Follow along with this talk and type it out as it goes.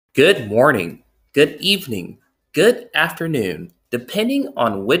Good morning, good evening, good afternoon, depending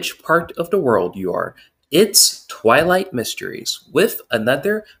on which part of the world you are. It's Twilight Mysteries with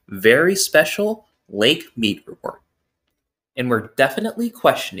another very special Lake Mead report. And we're definitely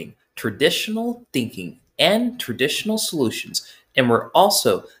questioning traditional thinking and traditional solutions. And we're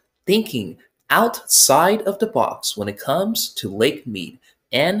also thinking outside of the box when it comes to Lake Mead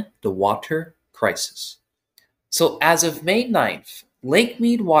and the water crisis. So as of May 9th, Lake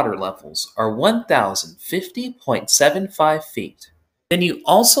Mead water levels are 1,050.75 feet. Then you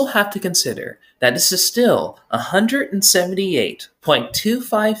also have to consider that this is still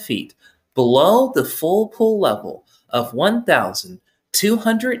 178.25 feet below the full pool level of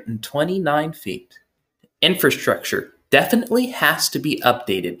 1,229 feet. Infrastructure definitely has to be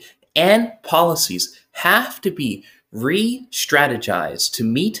updated and policies have to be re-strategized to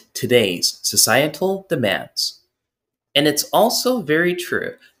meet today's societal demands. And it's also very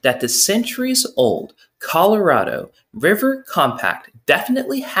true that the centuries old Colorado River Compact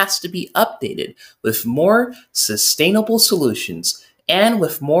definitely has to be updated with more sustainable solutions and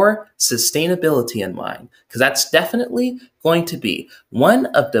with more sustainability in mind, because that's definitely going to be one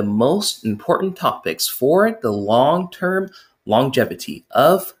of the most important topics for the long term longevity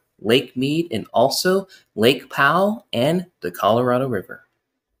of Lake Mead and also Lake Powell and the Colorado River.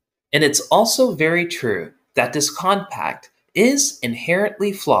 And it's also very true that this compact is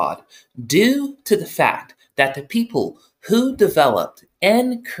inherently flawed due to the fact that the people who developed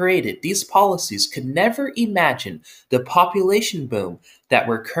and created these policies could never imagine the population boom that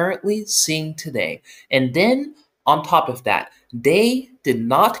we're currently seeing today. And then, on top of that, they did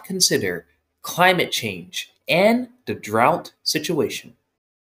not consider climate change and the drought situation.